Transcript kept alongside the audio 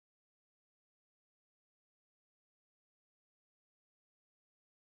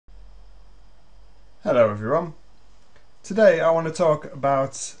Hello everyone. Today I want to talk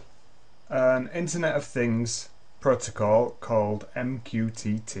about an Internet of Things protocol called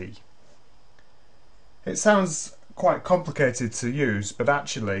MQTT. It sounds quite complicated to use, but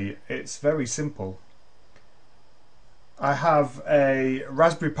actually it's very simple. I have a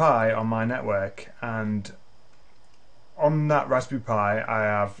Raspberry Pi on my network, and on that Raspberry Pi I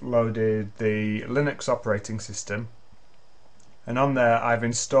have loaded the Linux operating system, and on there I've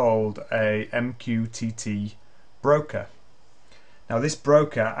installed a MQTT broker. Now this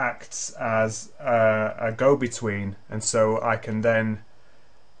broker acts as a go-between, and so I can then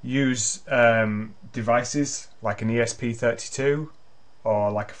use devices like an ESP32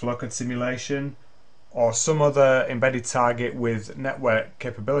 or like a Flowcode simulation or some other embedded target with network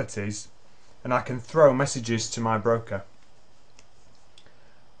capabilities, and I can throw messages to my broker.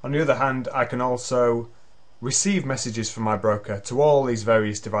 On the other hand, I can also receive messages from my broker to all these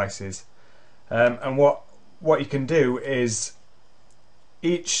various devices, and what you can do is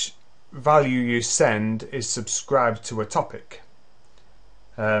each value you send is subscribed to a topic.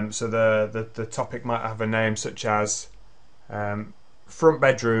 So the topic might have a name such as front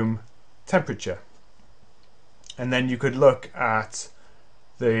bedroom temperature, and then you could look at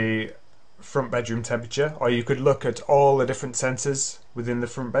the front bedroom temperature, or you could look at all the different sensors within the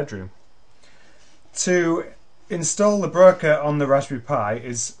front bedroom. To install the broker on the Raspberry Pi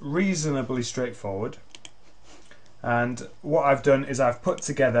is reasonably straightforward, and what I've done is I've put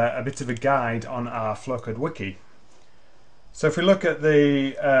together a bit of a guide on our Flowcode wiki. So if we look at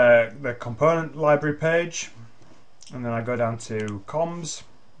the component library page, and then I go down to comms,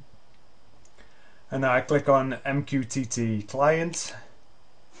 and I click on MQTT client,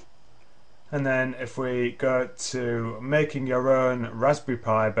 and then if we go to making your own Raspberry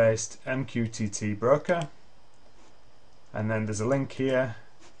Pi based MQTT broker, and then there's a link here,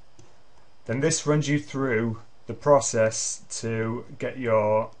 then this runs you through the process to get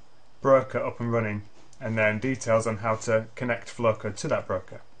your broker up and running, and then details on how to connect Flowcode to that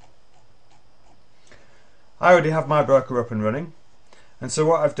broker. I already have my broker up and running, and so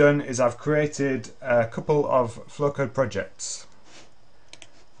what I've done is I've created a couple of Flowcode projects.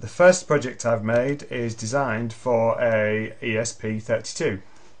 The first project I've made is designed for a ESP32.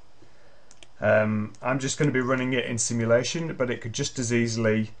 I'm just going to be running it in simulation, but it could just as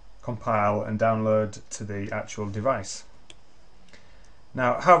easily compile and download to the actual device.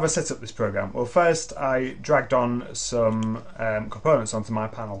 Now, how have I set up this program? Well, first I dragged on some components onto my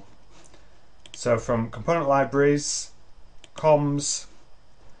panel. So from component libraries, comms,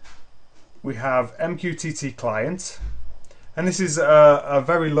 we have MQTT client, and this is a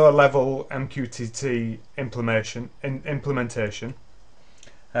very low level MQTT implementation,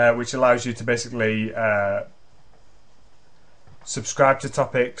 which allows you to basically subscribe to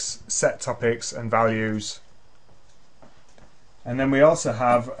topics, set topics and values. And then we also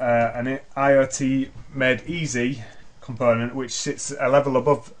have an IoT Made Easy component, which sits a level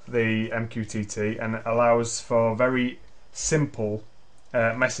above the MQTT and allows for very simple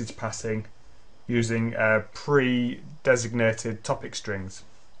message passing using pre-designated topic strings.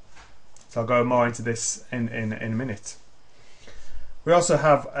 So I'll go more into this in a minute. We also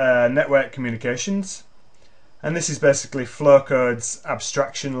have network communications, and this is basically Flowcode's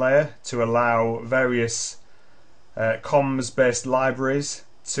abstraction layer to allow various comms based libraries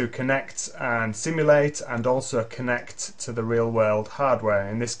to connect and simulate, and also connect to the real world hardware,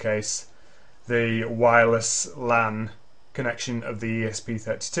 in this case the wireless LAN connection of the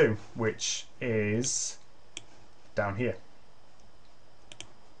ESP32, which is down here.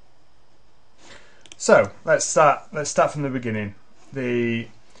 So let's start from the beginning. The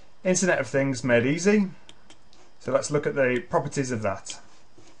Internet of Things made easy. So let's look at the properties of that.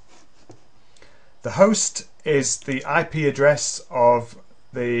 The host is the IP address of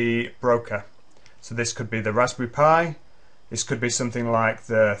the broker. So this could be the Raspberry Pi, this could be something like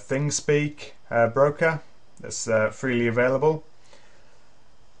the ThingSpeak broker that's freely available.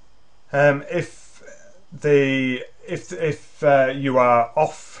 If you are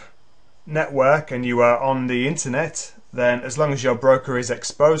off network and you are on the internet, then as long as your broker is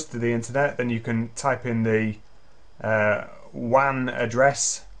exposed to the internet, then you can type in the WAN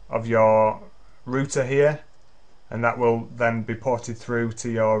address of your router here, and that will then be ported through to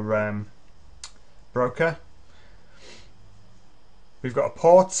your broker. We've got a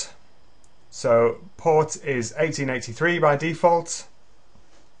port, so port is 1883 by default.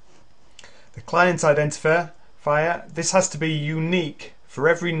 The client identifier, this has to be unique for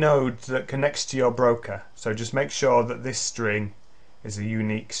every node that connects to your broker, so just make sure that this string is a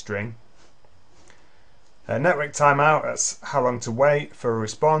unique string. Network timeout, that's how long to wait for a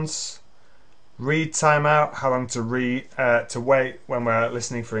response. read timeout, how long to wait when we're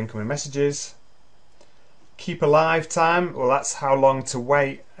listening for incoming messages. Keep alive time, well that's how long to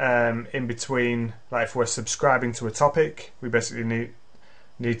wait in between, like if we're subscribing to a topic, we basically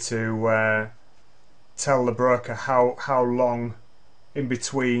need to tell the broker how long in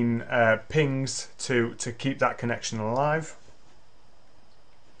between pings to keep that connection alive.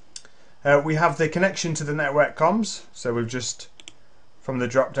 We have the connection to the network comms, so we've just, from the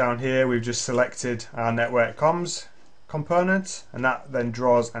drop down here, we've just selected our network comms component, and that then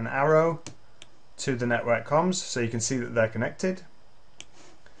draws an arrow to the network comms so you can see that they're connected.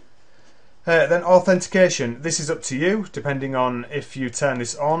 Then authentication, this is up to you depending on if you turn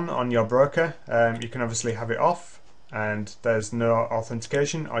this on your broker. You can obviously have it off and there's no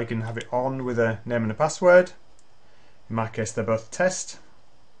authentication, or you can have it on with a name and a password. In my case they're both test.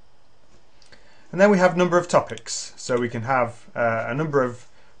 And then we have number of topics, so we can have a number of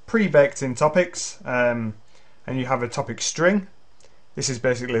pre-baked in topics, and you have a topic string. This is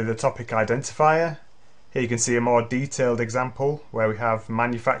basically the topic identifier. Here you can see a more detailed example where we have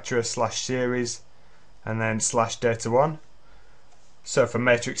manufacturer /series and then /data1. So for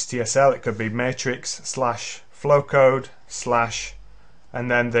matrix TSL it could be matrix /flowcode/ and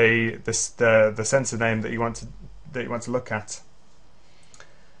then the sensor name that you want to look at.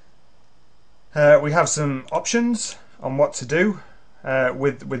 We have some options on what to do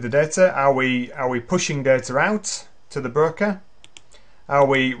with the data. Are we pushing data out to the broker? Are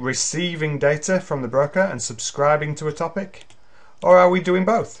we receiving data from the broker and subscribing to a topic? Or are we doing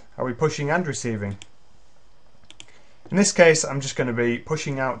both? Are we pushing and receiving? In this case I'm just going to be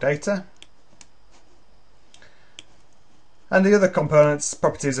pushing out data. And the other components,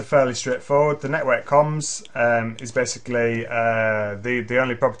 properties, are fairly straightforward. The network comms is basically the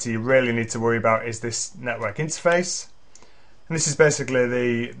only property you really need to worry about is this network interface. And this is basically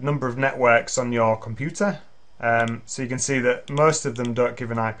the number of networks on your computer. So you can see that most of them don't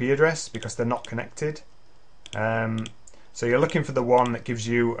give an IP address because they're not connected. So you're looking for the one that gives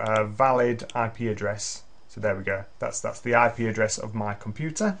you a valid IP address. So there we go. That's the IP address of my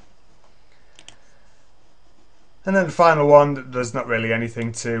computer. And then the final one, there's not really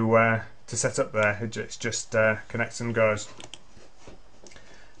anything to set up there. It just connects and goes.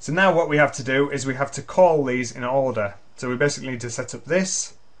 So now what we have to do is we have to call these in order. So we basically need to set up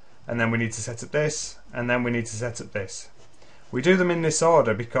this, and then we need to set up this, and then we need to set up this. We do them in this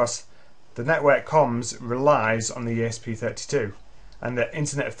order because the network comms relies on the ESP32, and the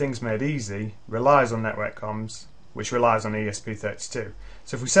Internet of Things Made Easy relies on network comms, which relies on ESP32.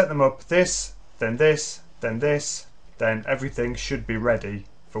 So if we set them up this, then this, then this, then everything should be ready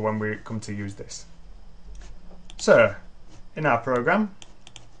for when we come to use this. So in our program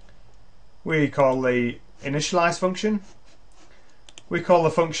we call the initialize function. We call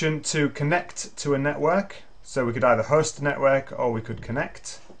the function to connect to a network, so we could either host a network or we could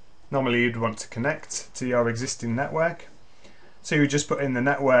connect. Normally you'd want to connect to your existing network, so you just put in the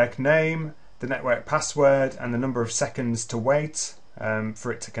network name, the network password and the number of seconds to wait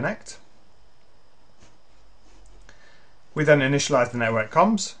for it to connect. We then initialize the network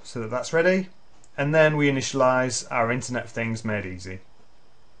comms so that that's ready, and then we initialize our Internet of Things Made Easy.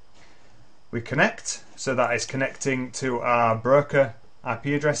 We connect, so that is connecting to our broker IP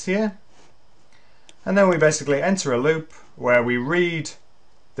address here, and then we basically enter a loop where we read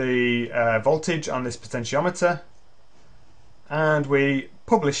the voltage on this potentiometer and we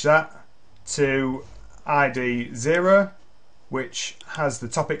publish that to ID 0, which has the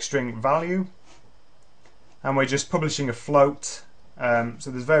topic string value. And we're just publishing a float, so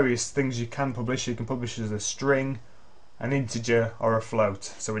there's various things you can publish. You can publish as a string, an integer or a float.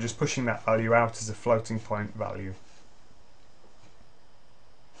 So we're just pushing that value out as a floating point value.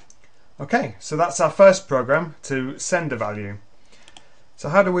 Okay, so that's our first program to send a value. So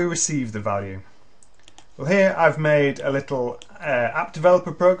how do we receive the value? Well, here I've made a little app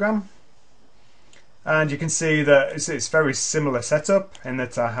developer program, and you can see that it's very similar setup in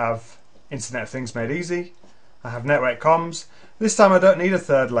that I have Internet of Things Made Easy. I have network comms. This time I don't need a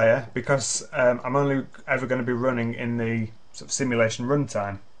third layer because I'm only ever going to be running in the sort of simulation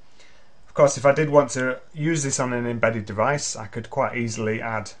runtime. Of course, if I did want to use this on an embedded device, I could quite easily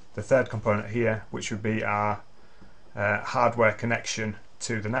add the third component here, which would be our hardware connection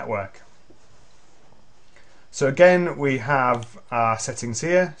to the network. So again, we have our settings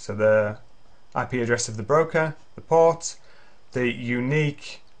here, so the IP address of the broker, the port, the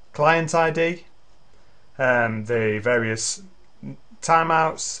unique client ID, the various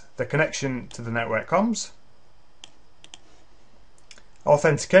timeouts, the connection to the network comms,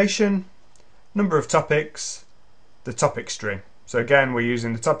 authentication, number of topics, the topic string. So again, we're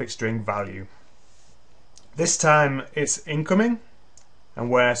using the topic string value. This time it's incoming and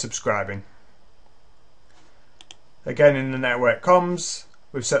we're subscribing. Again, in the network comms,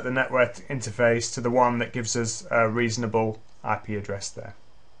 we've set the network interface to the one that gives us a reasonable IP address there.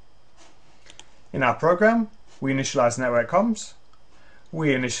 In our program, we initialize network comms, we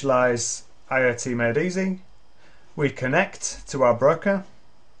initialize IoT Made Easy, we connect to our broker,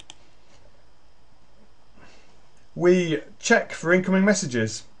 we check for incoming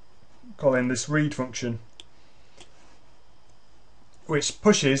messages, calling this read function, which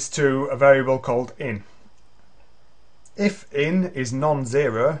pushes to a variable called in. If in is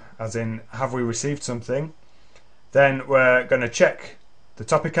non-zero, as in have we received something, then we're going to check the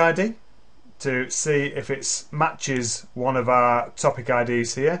topic ID to see if it matches one of our topic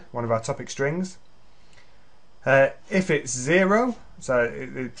IDs here, one of our topic strings. If it's 0, so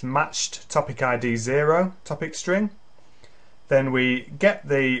it's matched topic ID 0 topic string, then we get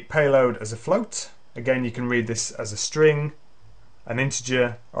the payload as a float. Again, you can read this as a string, an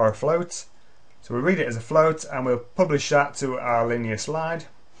integer, or a float. So we read it as a float and we'll publish that to our linear slide.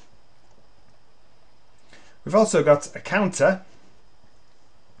 We've also got a counter,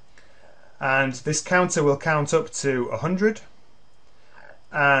 and this counter will count up to 100,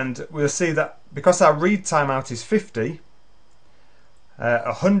 and we'll see that because our read timeout is 50,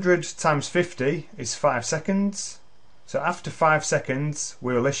 100 times 50 is 5 seconds. So after 5 seconds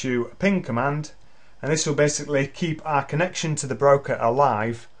we will issue a ping command, and this will basically keep our connection to the broker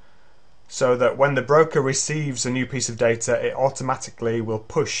alive, so that when the broker receives a new piece of data, it automatically will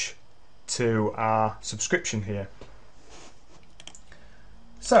push to our subscription here.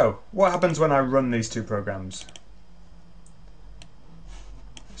 So what happens when I run these two programs?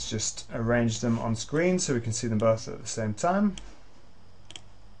 Let's just arrange them on screen so we can see them both at the same time.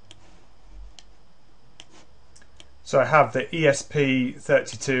 So I have the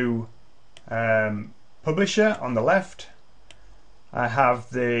ESP32 publisher on the left, I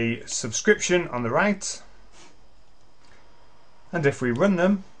have the subscription on the right, and if we run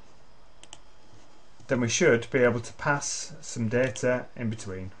them, then we should be able to pass some data in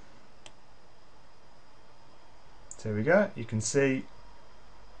between. So here we go, you can see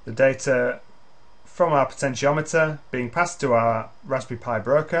the data from our potentiometer being passed to our Raspberry Pi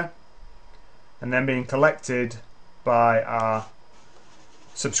broker and then being collected by our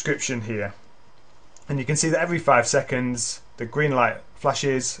subscription here. And you can see that every 5 seconds the green light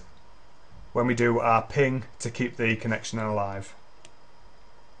flashes when we do our ping to keep the connection alive.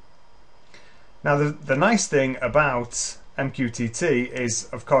 Now the nice thing about MQTT is,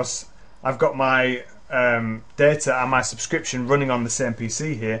 of course, I've got my data and my subscription running on the same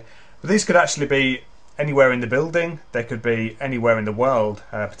PC here, but these could actually be anywhere in the building, they could be anywhere in the world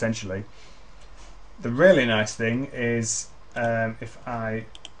potentially. The really nice thing is if I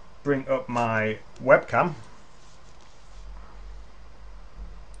bring up my webcam,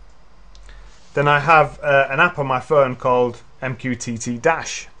 then I have an app on my phone called MQTT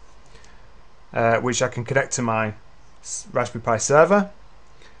Dash, which I can connect to my Raspberry Pi server,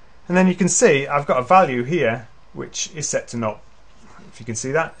 and then you can see I've got a value here which is set to 0. If you can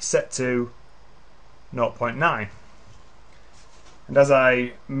see that, set to 0.9. And as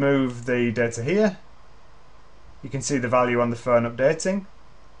I move the data here, you can see the value on the phone updating.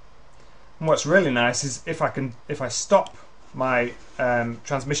 And what's really nice is if I stop my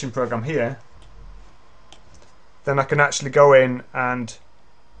transmission program here, then I can actually go in and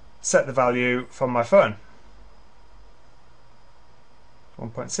set the value from my phone.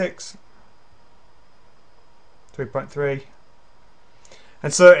 1.6, 3.3,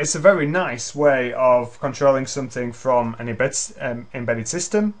 and so it's a very nice way of controlling something from an embedded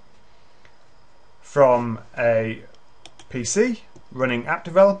system, from a PC running App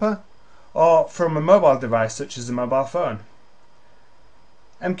Developer, or from a mobile device such as a mobile phone.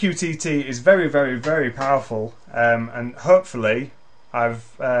 MQTT is very, very, very powerful, and hopefully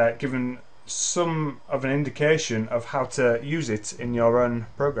I've given some of an indication of how to use it in your own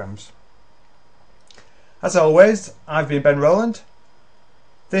programs. As always, I've been Ben Rowland.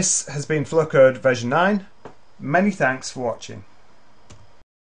 This has been Flowcode version 9. Many thanks for watching.